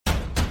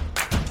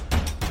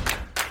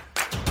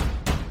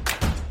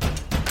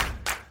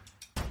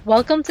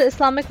Welcome to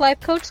Islamic Life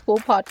Coach School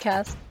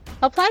Podcast.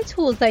 Apply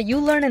tools that you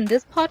learn in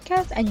this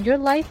podcast and your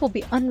life will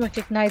be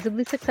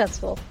unrecognizably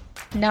successful.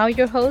 Now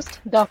your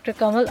host, Dr.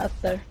 Kamal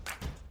Akhtar.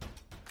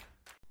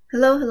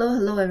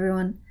 Hello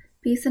everyone.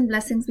 Peace and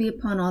blessings be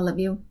upon all of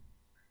you.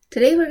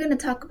 Today we're going to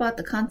talk about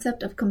the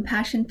concept of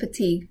compassion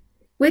fatigue,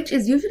 which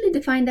is usually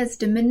defined as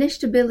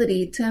diminished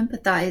ability to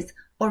empathize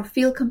or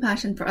feel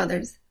compassion for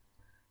others.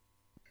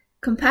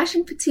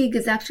 Compassion fatigue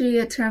is actually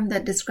a term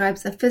that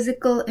describes a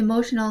physical,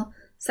 emotional,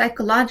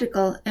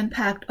 psychological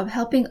impact of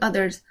helping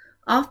others,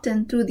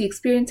 often through the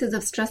experiences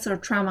of stress or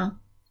trauma.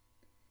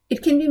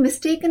 It can be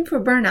mistaken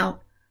for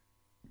burnout.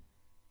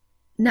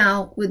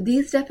 Now, with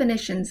these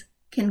definitions,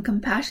 can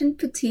compassion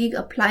fatigue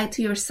apply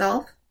to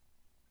yourself?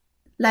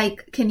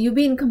 Like, can you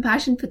be in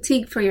compassion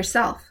fatigue for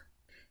yourself?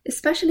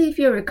 Especially if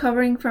you're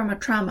recovering from a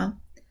trauma,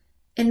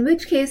 in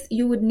which case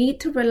you would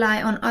need to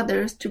rely on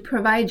others to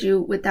provide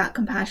you with that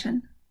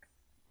compassion.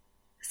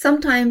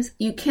 Sometimes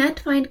you can't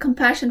find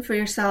compassion for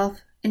yourself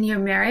in your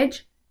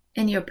marriage,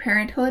 in your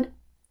parenthood,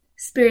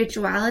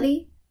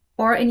 spirituality,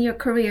 or in your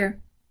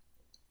career,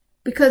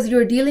 because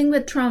you're dealing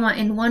with trauma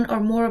in one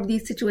or more of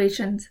these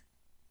situations.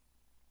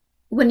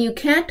 When you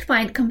can't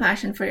find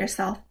compassion for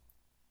yourself,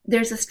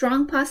 there's a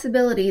strong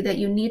possibility that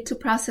you need to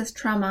process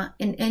trauma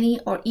in any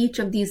or each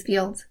of these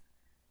fields.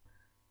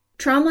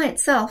 Trauma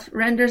itself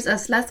renders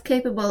us less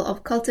capable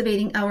of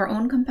cultivating our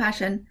own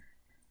compassion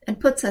and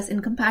puts us in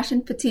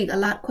compassion fatigue a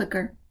lot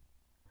quicker.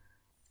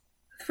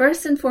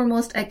 First and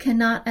foremost, I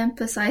cannot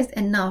emphasize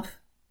enough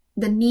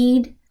the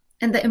need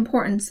and the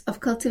importance of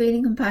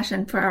cultivating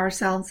compassion for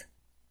ourselves.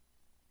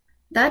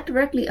 That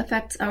directly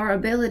affects our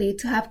ability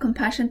to have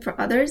compassion for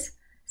others,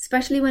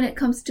 especially when it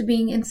comes to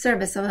being in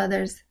service of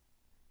others.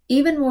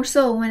 Even more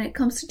so when it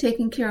comes to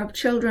taking care of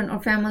children or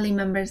family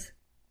members.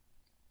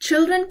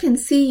 Children can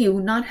see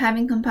you not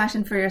having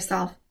compassion for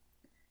yourself.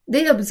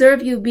 They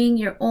observe you being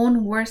your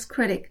own worst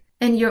critic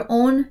and your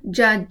own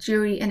judge,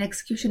 jury, and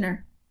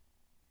executioner.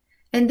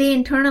 And they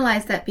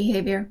internalize that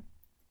behavior.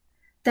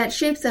 That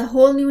shapes a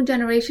whole new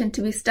generation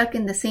to be stuck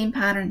in the same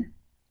pattern.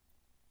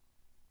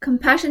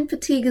 Compassion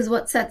fatigue is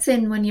what sets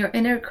in when your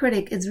inner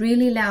critic is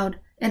really loud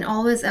and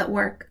always at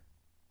work.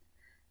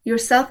 Your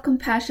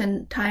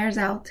self-compassion tires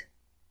out.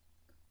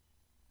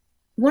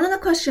 One of the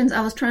questions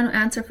I was trying to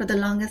answer for the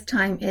longest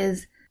time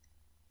is,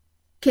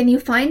 can you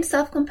find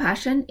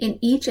self-compassion in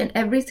each and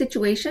every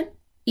situation,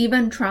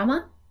 even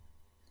trauma?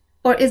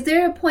 Or is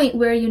there a point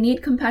where you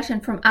need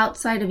compassion from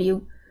outside of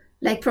you,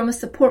 like from a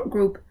support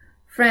group,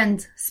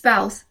 friends,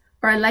 spouse,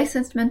 or a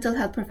licensed mental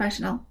health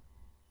professional?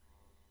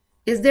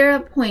 Is there a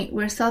point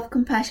where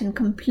self-compassion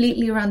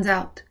completely runs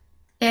out?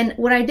 And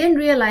what I didn't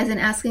realize in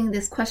asking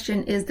this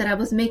question is that I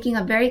was making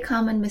a very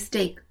common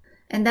mistake,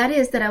 and that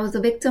is that I was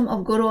a victim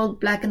of good old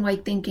black and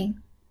white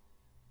thinking.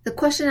 The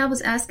question I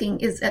was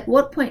asking is, at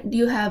what point do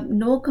you have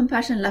no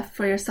compassion left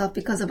for yourself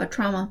because of a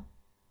trauma?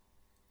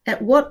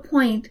 At what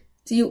point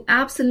do you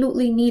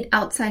absolutely need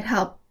outside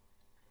help?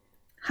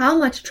 How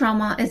much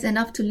trauma is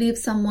enough to leave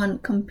someone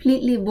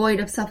completely void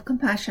of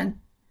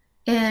self-compassion?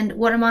 And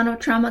what amount of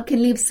trauma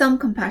can leave some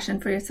compassion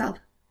for yourself?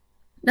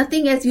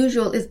 Nothing as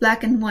usual is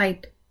black and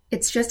white.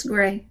 It's just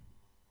gray.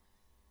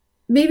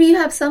 Maybe you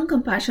have some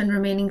compassion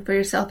remaining for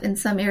yourself in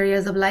some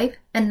areas of life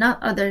and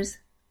not others.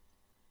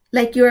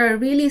 Like you're a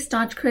really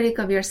staunch critic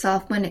of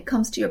yourself when it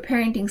comes to your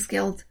parenting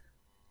skills.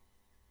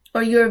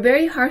 Or you're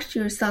very harsh to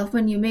yourself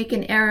when you make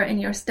an error in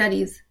your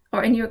studies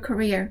or in your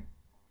career.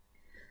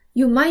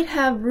 You might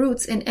have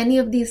roots in any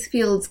of these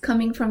fields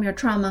coming from your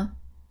trauma.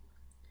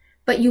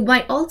 But you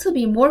might also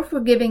be more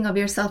forgiving of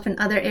yourself in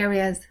other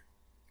areas,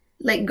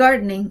 like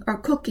gardening or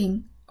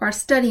cooking or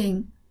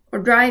studying or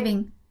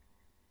driving.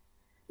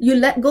 You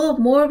let go of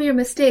more of your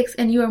mistakes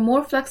and you are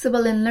more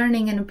flexible in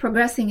learning and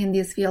progressing in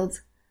these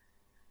fields.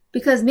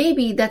 Because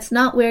maybe that's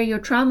not where your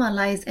trauma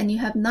lies and you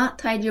have not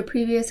tied your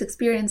previous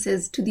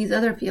experiences to these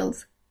other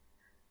fields.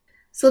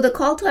 So the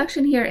call to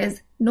action here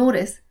is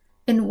notice,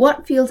 in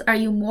what fields are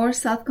you more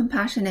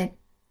self-compassionate?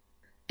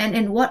 And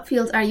in what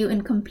fields are you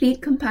in complete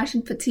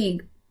compassion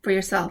fatigue for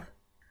yourself?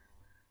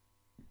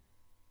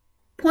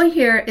 Point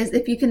here is,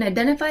 if you can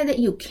identify that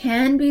you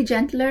can be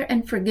gentler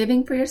and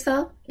forgiving for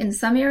yourself in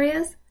some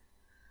areas,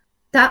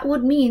 that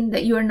would mean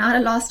that you are not a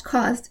lost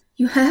cause.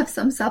 You have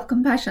some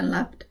self-compassion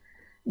left.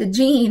 The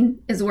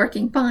gene is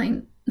working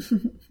fine.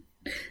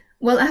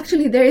 Well,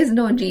 actually, there is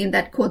no gene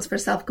that codes for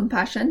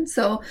self-compassion,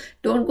 so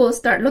don't go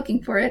start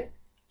looking for it.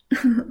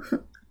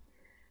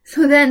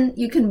 So then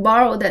you can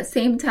borrow that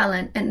same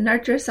talent and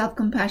nurture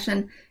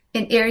self-compassion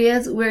in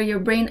areas where your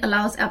brain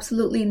allows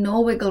absolutely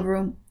no wiggle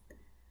room.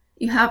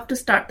 You have to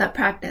start that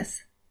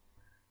practice.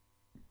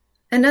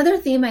 Another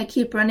theme I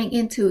keep running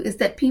into is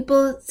that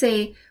people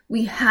say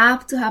we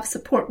have to have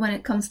support when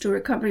it comes to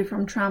recovery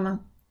from trauma.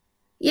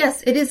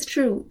 Yes, it is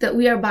true that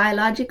we are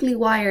biologically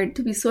wired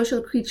to be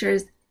social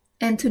creatures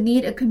and to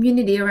need a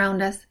community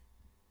around us.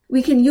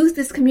 We can use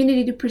this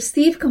community to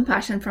perceive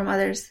compassion from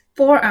others,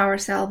 for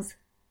ourselves.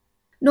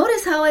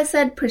 Notice how I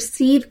said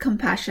perceive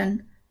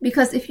compassion,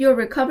 because if you're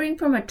recovering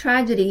from a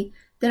tragedy,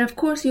 then of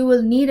course you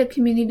will need a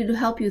community to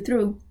help you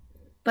through.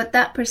 But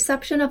that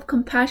perception of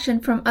compassion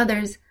from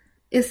others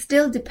is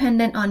still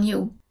dependent on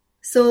you.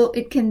 So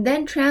it can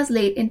then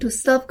translate into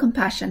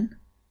self-compassion.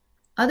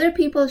 Other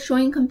people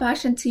showing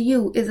compassion to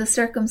you is a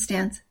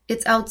circumstance.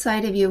 It's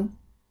outside of you.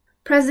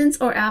 Presence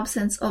or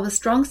absence of a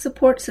strong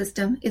support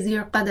system is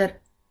your qadr.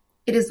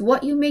 It is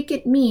what you make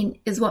it mean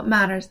is what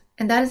matters,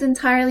 and that is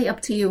entirely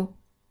up to you.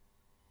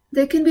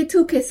 There can be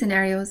two case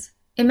scenarios.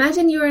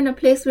 Imagine you're in a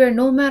place where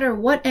no matter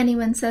what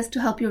anyone says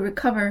to help you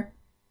recover,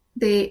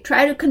 they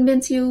try to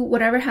convince you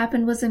whatever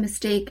happened was a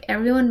mistake,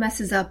 everyone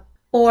messes up,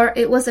 or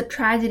it was a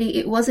tragedy,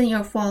 it wasn't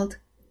your fault.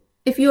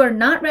 If you are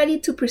not ready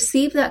to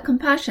perceive that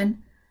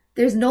compassion,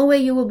 there's no way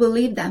you will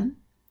believe them,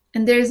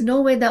 and there is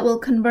no way that will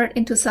convert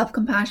into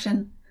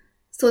self-compassion.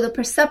 So the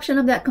perception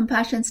of that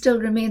compassion still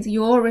remains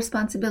your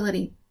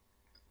responsibility.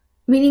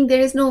 Meaning there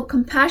is no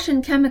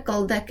compassion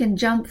chemical that can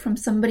jump from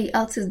somebody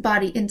else's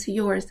body into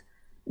yours,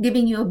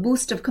 giving you a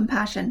boost of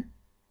compassion.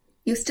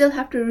 You still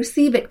have to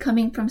receive it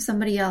coming from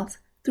somebody else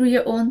through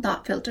your own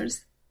thought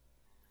filters.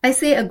 I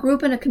say a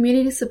group and a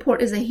community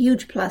support is a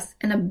huge plus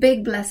and a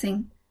big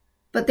blessing,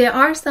 but there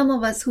are some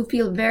of us who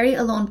feel very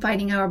alone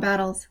fighting our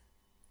battles.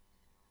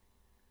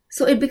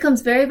 So it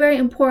becomes very, very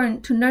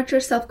important to nurture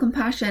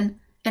self-compassion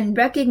and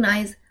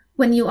recognize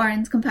when you are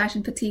in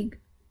compassion fatigue.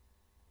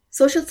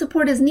 Social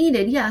support is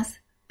needed, yes,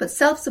 but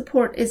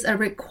self-support is a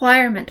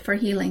requirement for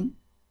healing.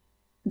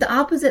 The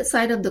opposite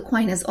side of the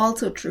coin is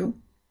also true,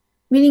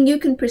 meaning you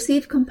can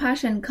perceive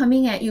compassion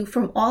coming at you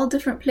from all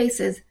different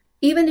places,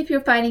 even if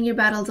you're fighting your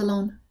battles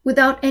alone,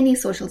 without any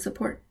social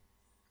support.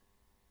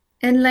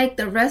 And like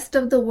the rest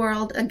of the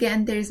world,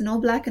 again, there is no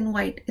black and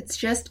white, it's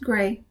just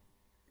gray.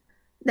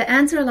 The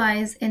answer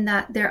lies in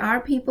that there are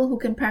people who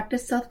can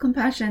practice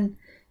self-compassion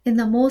in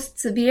the most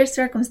severe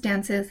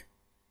circumstances,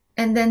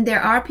 and then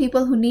there are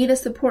people who need a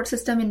support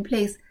system in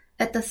place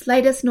at the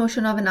slightest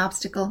notion of an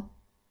obstacle.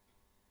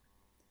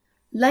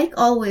 Like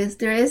always,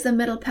 there is a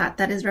middle path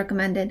that is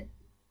recommended.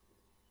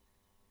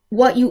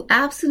 What you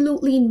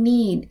absolutely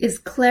need is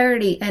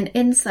clarity and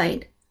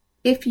insight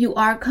if you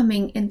are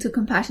coming into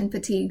compassion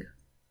fatigue.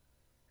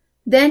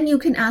 Then you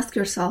can ask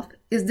yourself,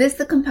 is this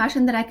the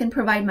compassion that I can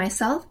provide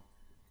myself?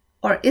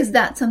 Or is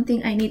that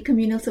something I need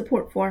communal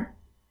support for?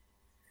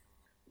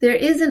 There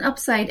is an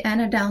upside and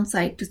a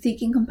downside to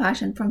seeking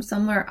compassion from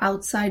somewhere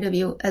outside of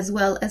you as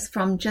well as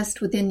from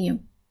just within you.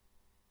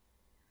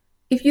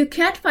 If you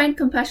can't find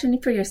compassion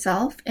for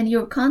yourself and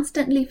you're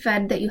constantly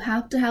fed that you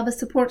have to have a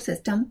support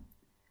system,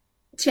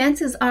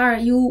 chances are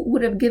you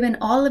would have given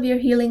all of your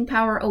healing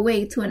power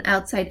away to an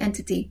outside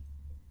entity.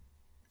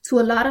 To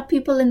a lot of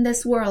people in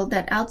this world,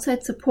 that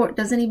outside support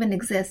doesn't even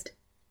exist.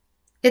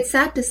 It's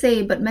sad to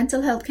say, but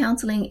mental health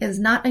counseling is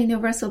not a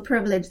universal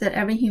privilege that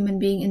every human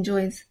being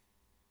enjoys.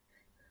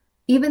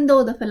 Even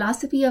though the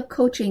philosophy of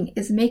coaching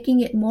is making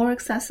it more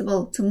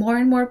accessible to more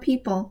and more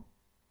people,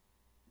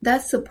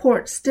 that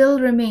support still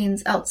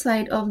remains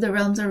outside of the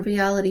realms of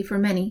reality for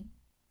many.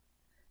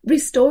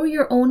 Restore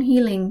your own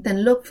healing,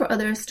 then look for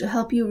others to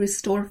help you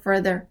restore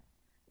further.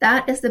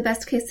 That is the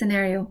best case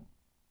scenario.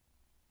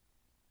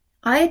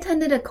 I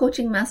attended a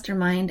coaching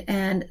mastermind,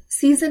 and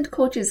seasoned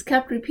coaches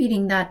kept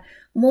repeating that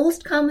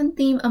most common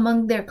theme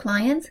among their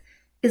clients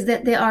is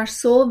that they are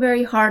so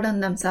very hard on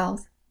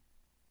themselves.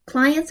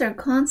 Clients are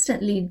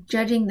constantly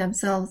judging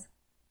themselves.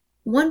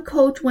 One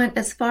coach went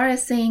as far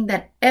as saying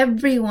that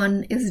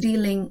everyone is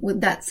dealing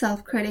with that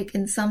self-critic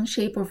in some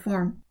shape or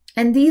form.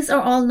 And these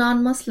are all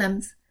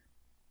non-Muslims.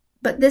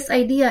 But this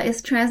idea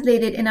is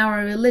translated in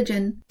our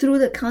religion through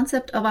the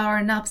concept of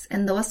our nafs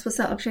and the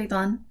waswasa of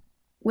shaitan,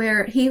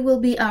 where he will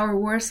be our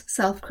worst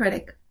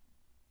self-critic.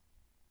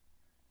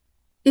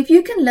 If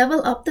you can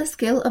level up the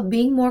skill of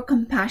being more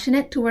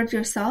compassionate towards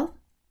yourself,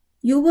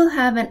 you will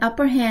have an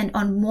upper hand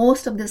on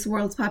most of this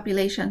world's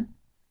population.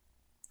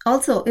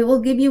 Also, it will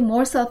give you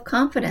more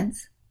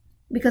self-confidence,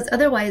 because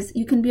otherwise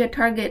you can be a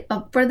target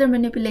of further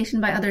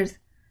manipulation by others,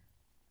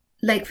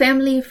 like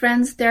family,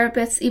 friends,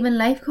 therapists, even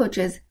life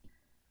coaches,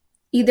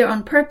 either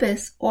on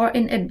purpose or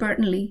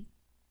inadvertently.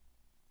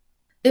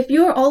 If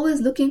you are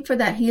always looking for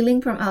that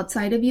healing from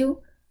outside of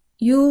you,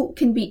 you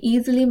can be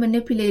easily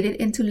manipulated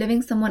into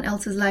living someone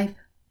else's life.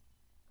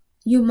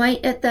 You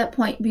might at that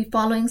point be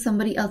following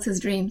somebody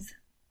else's dreams.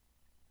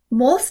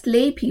 Most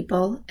lay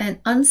people and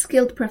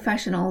unskilled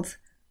professionals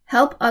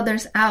help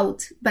others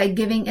out by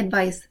giving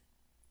advice.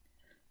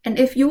 And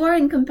if you are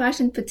in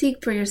compassion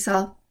fatigue for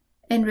yourself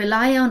and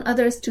rely on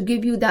others to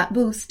give you that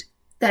boost,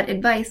 that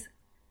advice,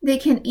 they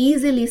can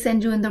easily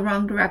send you in the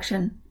wrong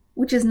direction,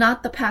 which is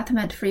not the path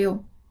meant for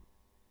you.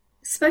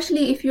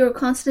 Especially if you're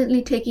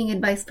constantly taking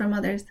advice from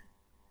others.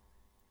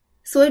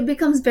 So it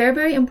becomes very,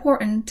 very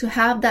important to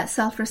have that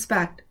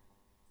self-respect,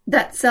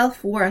 that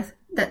self-worth,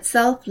 that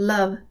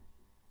self-love.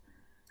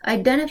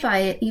 Identify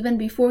it even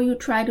before you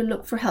try to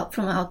look for help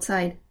from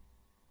outside.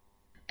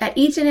 At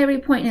each and every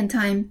point in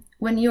time,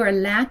 when you are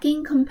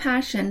lacking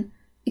compassion,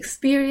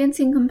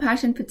 experiencing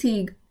compassion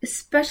fatigue,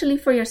 especially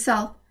for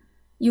yourself,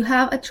 you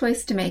have a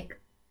choice to make.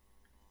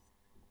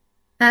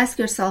 Ask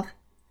yourself,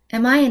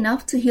 am I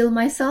enough to heal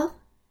myself?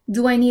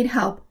 Do I need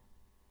help?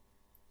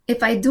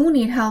 If I do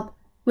need help,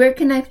 where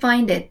can I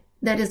find it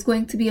that is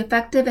going to be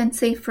effective and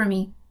safe for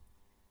me?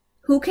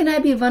 Who can I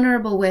be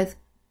vulnerable with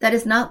that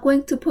is not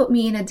going to put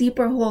me in a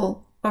deeper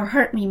hole or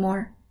hurt me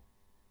more?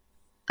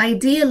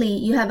 Ideally,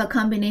 you have a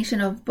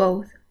combination of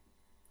both.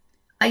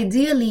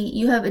 Ideally,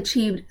 you have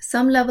achieved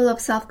some level of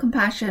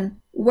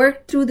self-compassion,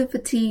 worked through the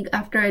fatigue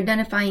after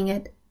identifying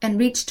it, and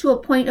reached to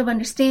a point of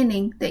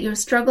understanding that your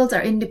struggles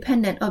are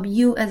independent of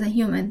you as a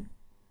human.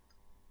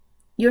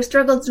 Your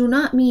struggles do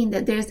not mean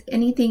that there's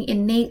anything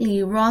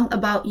innately wrong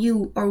about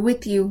you or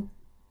with you.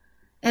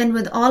 And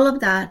with all of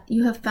that,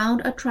 you have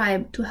found a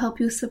tribe to help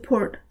you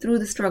support through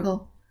the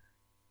struggle.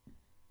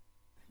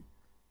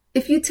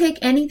 If you take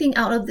anything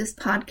out of this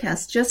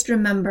podcast, just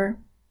remember,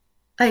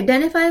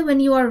 identify when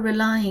you are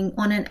relying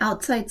on an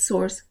outside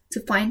source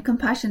to find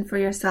compassion for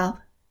yourself,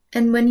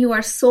 and when you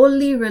are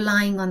solely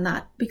relying on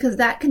that, because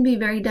that can be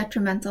very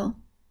detrimental.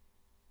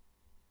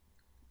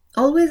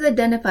 Always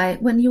identify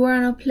when you are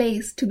in a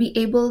place to be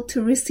able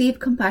to receive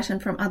compassion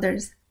from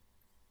others.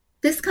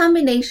 This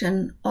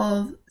combination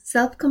of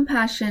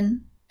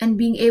self-compassion and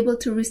being able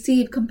to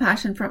receive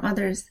compassion from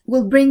others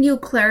will bring you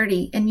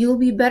clarity, and you'll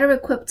be better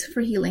equipped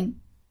for healing.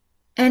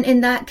 And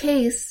in that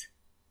case,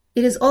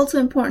 it is also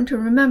important to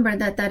remember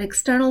that that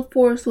external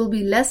force will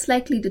be less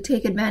likely to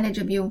take advantage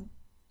of you.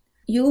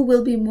 You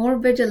will be more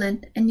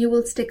vigilant, and you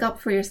will stick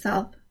up for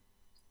yourself.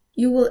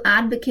 You will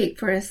advocate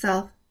for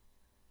yourself.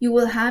 You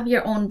will have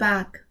your own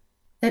back.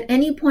 At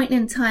any point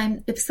in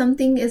time, if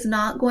something is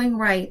not going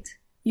right,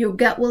 your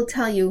gut will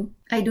tell you,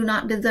 I do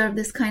not deserve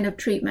this kind of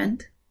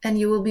treatment, and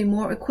you will be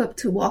more equipped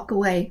to walk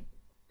away,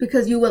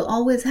 because you will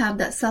always have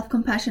that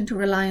self-compassion to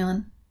rely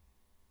on.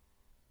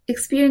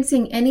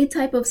 Experiencing any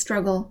type of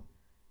struggle,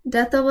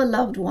 death of a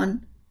loved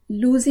one,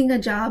 losing a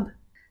job,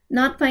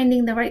 not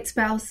finding the right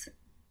spouse,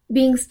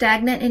 being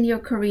stagnant in your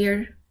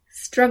career,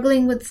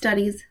 struggling with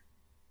studies,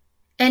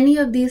 any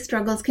of these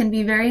struggles can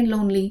be very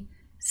lonely,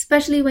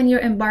 especially when you're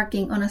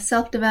embarking on a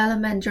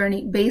self-development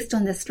journey based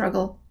on this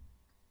struggle.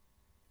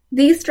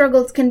 These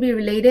struggles can be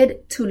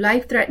related to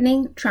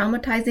life-threatening,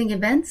 traumatizing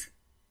events,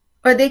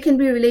 or they can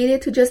be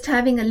related to just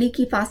having a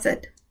leaky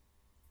faucet.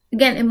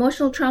 Again,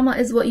 emotional trauma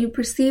is what you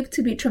perceive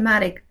to be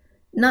traumatic,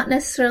 not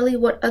necessarily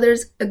what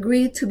others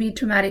agree to be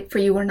traumatic for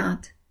you or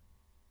not.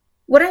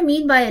 What I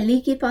mean by a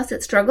leaky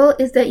faucet struggle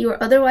is that you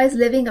are otherwise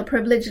living a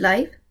privileged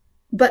life,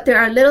 but there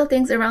are little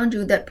things around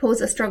you that pose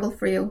a struggle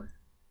for you.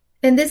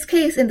 In this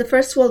case, in the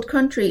first world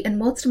country, and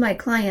most of my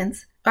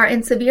clients are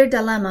in severe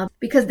dilemma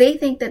because they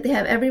think that they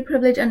have every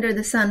privilege under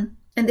the sun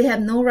and they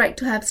have no right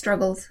to have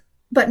struggles.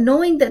 But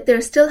knowing that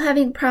they're still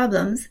having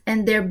problems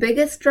and their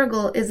biggest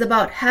struggle is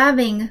about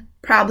having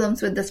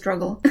problems with the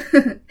struggle.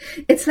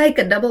 It's like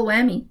a double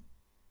whammy.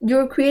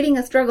 You're creating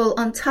a struggle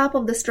on top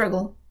of the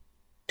struggle.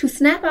 To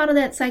snap out of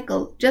that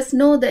cycle, just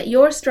know that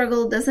your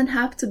struggle doesn't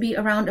have to be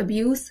around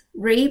abuse,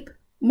 rape,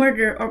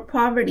 murder, or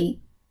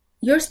poverty.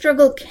 Your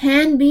struggle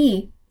can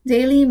be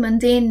daily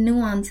mundane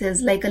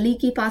nuances like a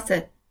leaky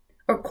faucet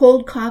or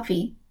cold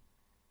coffee.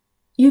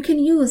 You can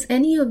use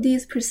any of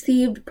these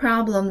perceived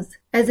problems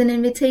as an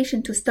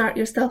invitation to start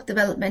your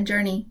self-development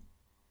journey.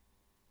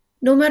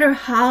 No matter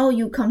how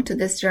you come to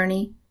this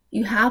journey,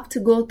 you have to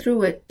go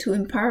through it to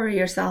empower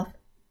yourself.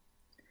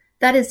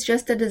 That is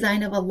just the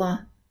design of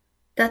Allah.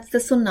 That's the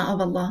sunnah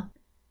of Allah.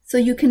 So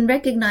you can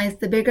recognize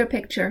the bigger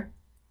picture,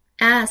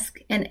 ask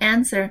and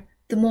answer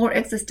the more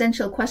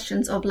existential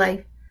questions of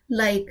life,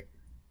 like,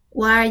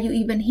 why are you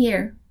even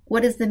here?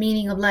 What is the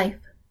meaning of life?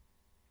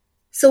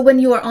 So when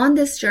you are on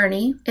this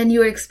journey and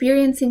you are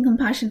experiencing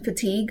compassion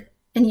fatigue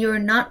and you are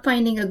not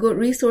finding a good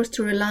resource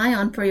to rely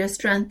on for your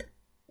strength,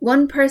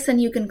 one person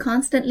you can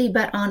constantly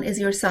bet on is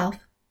yourself.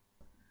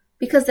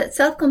 Because that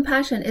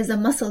self-compassion is a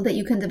muscle that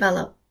you can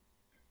develop.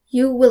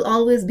 You will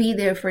always be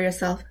there for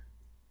yourself.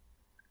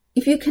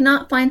 If you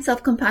cannot find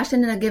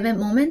self-compassion in a given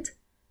moment,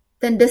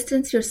 then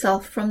distance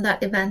yourself from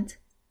that event,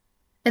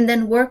 and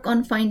then work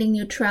on finding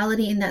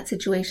neutrality in that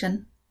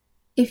situation.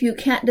 If you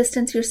can't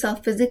distance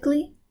yourself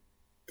physically,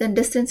 then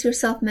distance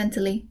yourself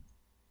mentally.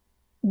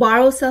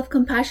 Borrow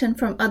self-compassion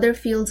from other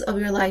fields of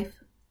your life,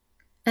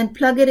 and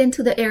plug it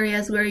into the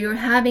areas where you're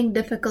having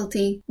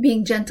difficulty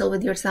being gentle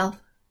with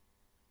yourself.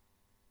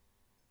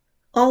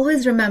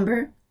 Always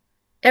remember,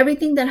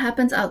 everything that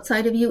happens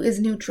outside of you is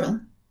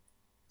neutral.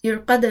 Your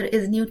qadr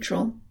is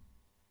neutral.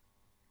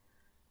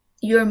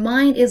 Your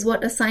mind is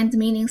what assigns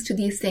meanings to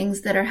these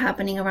things that are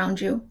happening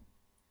around you.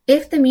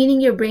 If the meaning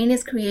your brain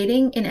is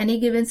creating in any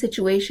given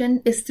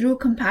situation is through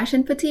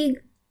compassion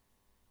fatigue,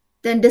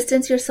 then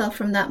distance yourself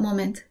from that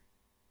moment.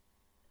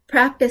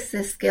 Practice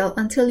this skill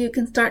until you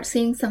can start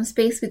seeing some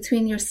space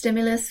between your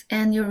stimulus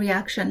and your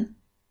reaction.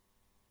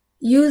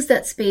 Use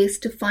that space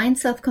to find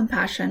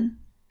self-compassion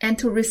and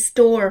to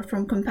restore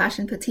from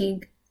compassion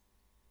fatigue.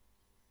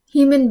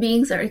 Human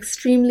beings are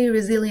extremely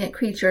resilient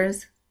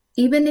creatures.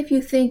 Even if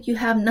you think you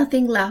have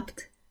nothing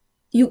left,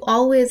 you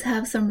always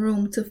have some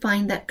room to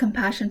find that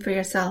compassion for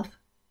yourself.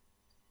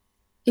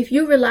 If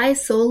you rely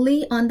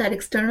solely on that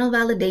external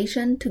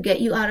validation to get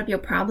you out of your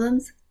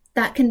problems,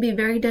 that can be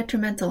very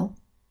detrimental.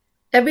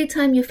 Every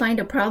time you find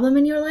a problem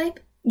in your life,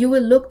 you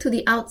will look to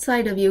the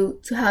outside of you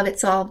to have it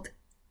solved.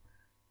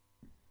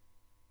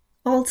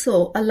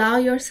 Also, allow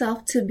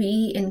yourself to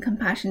be in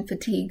compassion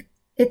fatigue.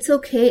 It's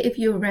okay if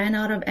you ran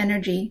out of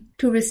energy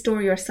to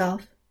restore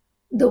yourself.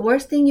 The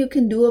worst thing you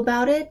can do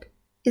about it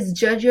is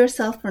judge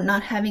yourself for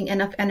not having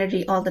enough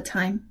energy all the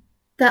time.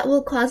 That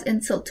will cause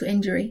insult to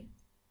injury.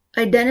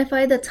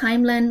 Identify the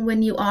timeline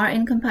when you are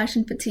in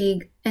compassion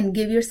fatigue and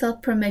give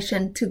yourself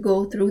permission to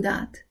go through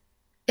that.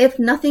 If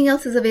nothing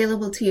else is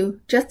available to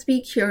you, just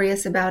be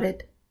curious about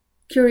it.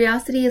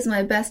 Curiosity is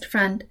my best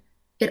friend.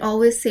 It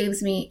always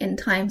saves me in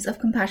times of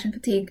compassion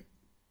fatigue.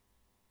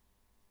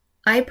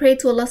 I pray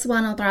to Allah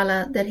subhanahu wa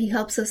ta'ala that He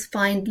helps us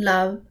find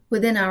love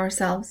within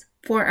ourselves,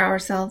 for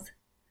ourselves.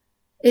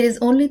 It is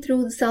only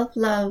through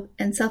self-love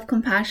and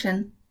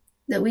self-compassion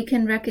that we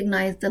can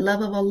recognize the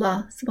love of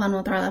Allah subhanahu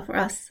wa ta'ala for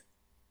us.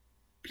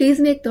 Please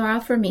make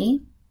dua for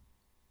me.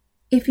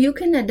 If you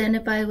can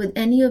identify with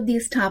any of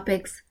these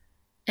topics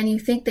and you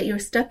think that you're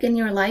stuck in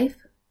your life,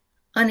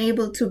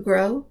 unable to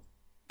grow,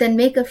 then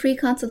make a free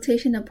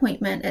consultation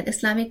appointment at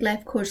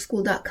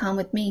IslamicLifeCoachSchool.com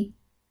with me.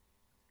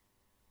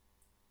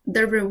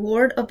 The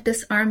reward of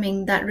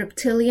disarming that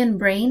reptilian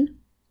brain,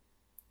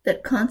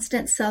 that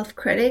constant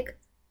self-critic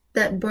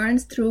that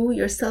burns through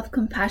your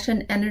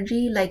self-compassion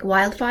energy like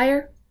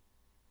wildfire,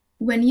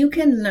 when you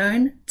can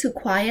learn to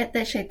quiet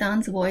that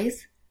shaitan's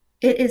voice,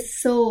 it is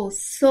so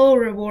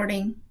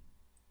rewarding.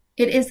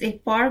 It is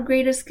a far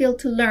greater skill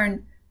to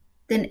learn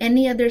than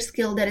any other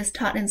skill that is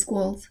taught in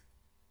schools.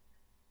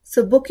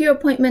 So book your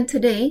appointment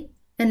today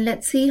and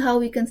let's see how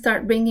we can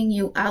start bringing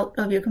you out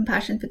of your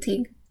compassion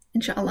fatigue,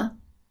 inshallah.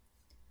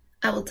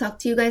 I will talk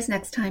to you guys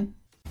next time.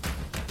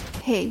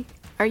 Hey,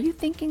 are you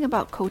thinking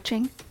about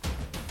coaching?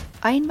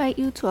 I invite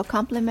you to a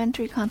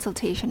complimentary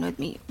consultation with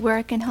me where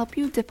I can help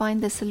you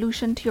define the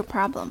solution to your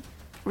problem,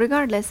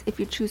 regardless if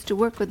you choose to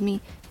work with me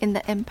in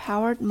the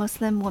Empowered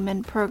Muslim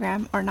Women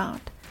program or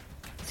not.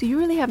 So you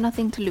really have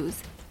nothing to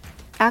lose.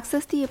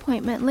 Access the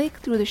appointment link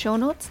through the show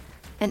notes,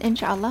 and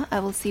inshallah, I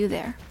will see you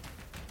there.